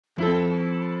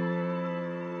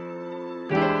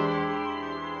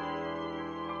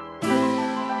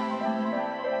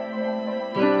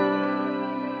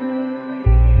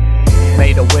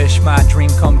made a wish, my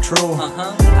dream come true.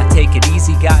 I take it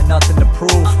easy, got nothing to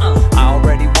prove. I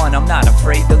already won, I'm not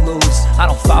afraid to lose. I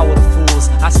don't follow the fools,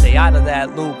 I stay out of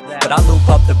that loop. But I loop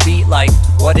up the beat like,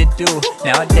 what it do?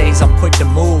 Nowadays I'm quick to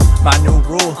move, my new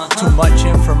rule. Too much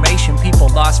information, people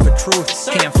lost for truth.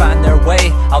 Can't find their way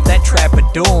out that trap of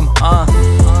doom.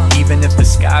 Even if the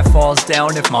sky falls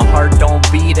down, if my heart don't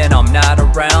beat and I'm not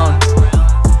around,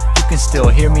 you can still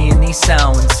hear me in these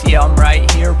sounds. Yeah, I'm right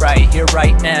here,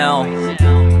 right now.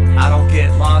 I don't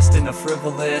get lost in the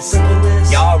frivolous.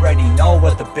 Y'all already know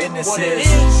what the business is.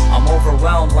 I'm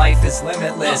overwhelmed, life is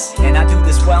limitless, and I do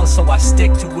this well, so I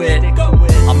stick to it.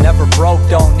 I'm never broke,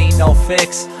 don't need no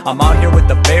fix. I'm out here with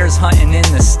the bears hunting in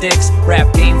the sticks.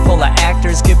 Rap game full of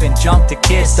actors giving junk to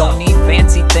kids. Don't need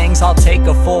fancy things, I'll take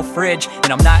a full fridge.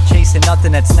 And I'm not chasing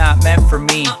nothing that's not meant for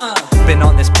me. Been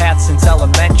on this path since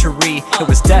elementary. It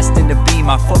was destined to be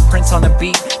my footprints on the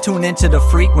beat. Tune into the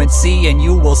frequency and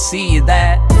you will see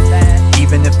that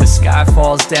even if the sky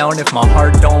falls down, if my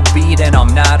heart don't beat and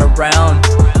I'm not around,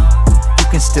 you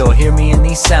can still hear me in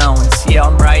these sounds. Yeah,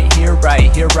 I'm right here,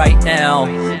 right now.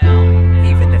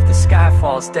 Even if the sky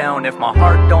falls down, if my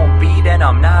heart don't beat and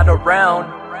I'm not around,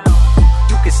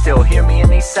 you can still hear me in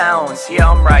these sounds. Yeah,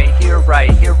 I'm right here,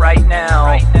 right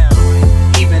now.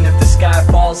 Even if the sky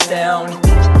falls down,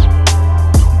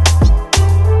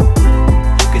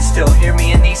 you can still hear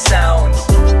me in these sounds.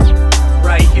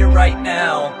 Right here, right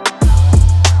now.